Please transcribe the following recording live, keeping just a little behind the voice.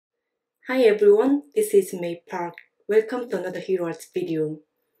Hi everyone, this is May Park. Welcome to another Hero Arts video.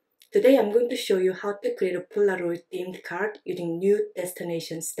 Today I'm going to show you how to create a Polaroid themed card using new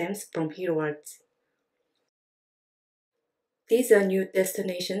destination stamps from Hero Arts. These are new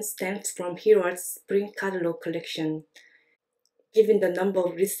destination stamps from Hero Arts Spring Catalog collection. Given the number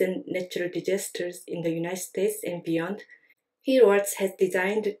of recent natural disasters in the United States and beyond, Hero Arts has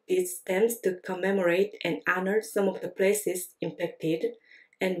designed these stamps to commemorate and honor some of the places impacted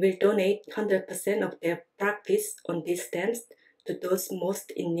and will donate 100% of their profits on these stamps to those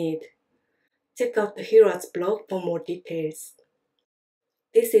most in need. Check out the Hero Arts blog for more details.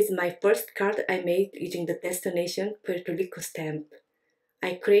 This is my first card I made using the destination Puerto Rico stamp.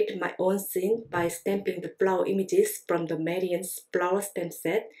 I created my own scene by stamping the flower images from the Marian's flower stamp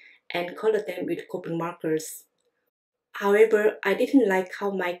set and colored them with coping markers. However, I didn't like how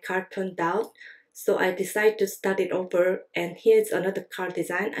my card turned out, so I decided to start it over, and here's another card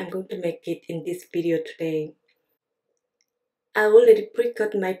design. I'm going to make it in this video today. I already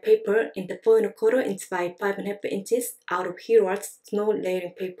pre-cut my paper in the 4¼ inch by 5½ inches out of Hero Arts snow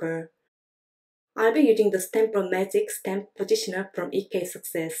layering paper. I'll be using the Stamper Magic Stamp Positioner from EK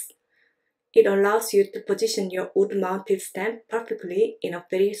Success. It allows you to position your wood-mounted stamp perfectly in a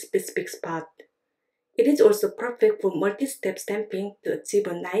very specific spot. It is also perfect for multi-step stamping to achieve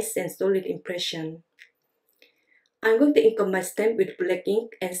a nice and solid impression. I'm going to ink up my stamp with black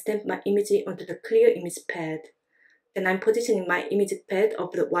ink and stamp my image onto the clear image pad. Then I'm positioning my image pad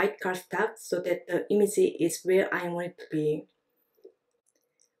of the white cardstock so that the image is where I want it to be.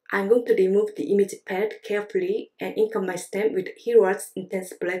 I'm going to remove the image pad carefully and ink up my stamp with Hero Arts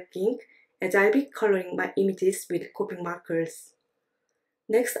Intense Black ink as I'll be coloring my images with coping markers.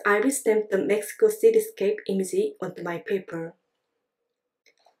 Next, I will stamp the Mexico cityscape image onto my paper.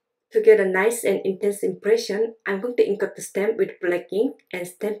 To get a nice and intense impression, I'm going to ink up the stamp with black ink and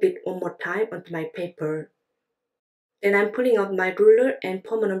stamp it one more time onto my paper. Then I'm pulling out my ruler and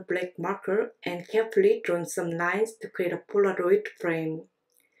permanent black marker and carefully drawing some lines to create a Polaroid frame.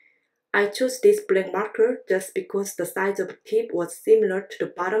 I chose this black marker just because the size of the tip was similar to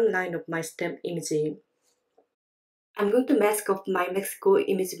the bottom line of my stamp image. I'm going to mask off my Mexico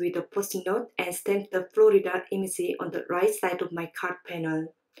image with a post-it note and stamp the Florida image on the right side of my card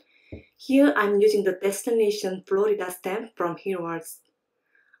panel. Here I'm using the Destination Florida stamp from Hero Arts.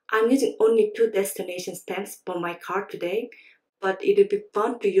 I'm using only 2 destination stamps for my card today, but it will be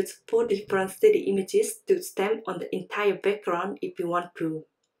fun to use 4 different city images to stamp on the entire background if you want to.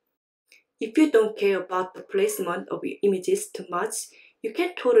 If you don't care about the placement of your images too much, you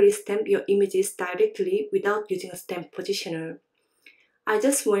can totally stamp your images directly without using a stamp positioner. I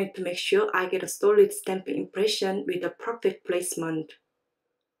just wanted to make sure I get a solid stamping impression with a perfect placement.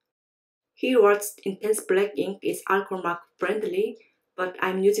 Hero Arts Intense Black ink is alcohol mark friendly, but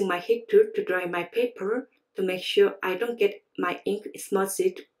I'm using my heat tool to dry my paper to make sure I don't get my ink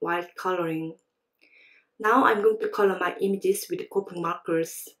smudged while coloring. Now I'm going to color my images with coping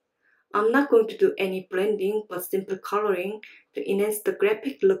markers. I'm not going to do any blending but simple coloring to enhance the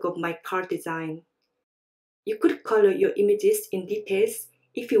graphic look of my card design. You could color your images in details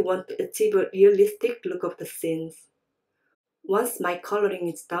if you want to achieve a realistic look of the scenes. Once my coloring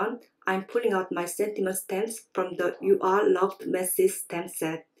is done, I'm pulling out my sentiment stamps from the You Are Loved Message stamp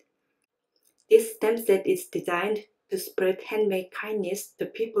set. This stamp set is designed to spread handmade kindness to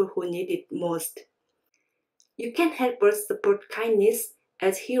people who need it most. You can help us support kindness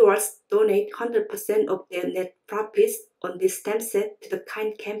as Hero Arts donate 100% of their net profits on this stamp set to the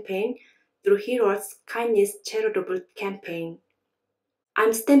Kind campaign through Hero Arts Kindness Charitable Campaign.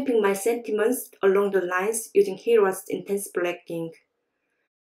 I'm stamping my sentiments along the lines using Hero Arts Intense Black ink.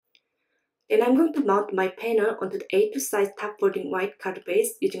 Then I'm going to mount my panel onto the A2 size top folding white card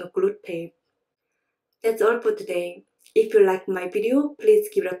base using a glue tape. That's all for today. If you like my video, please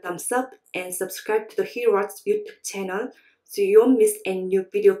give it a thumbs up and subscribe to the Hero Arts YouTube channel so you won't miss any new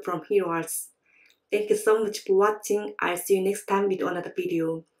video from Hero Arts. Thank you so much for watching. I'll see you next time with another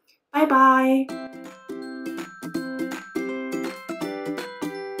video. Bye bye!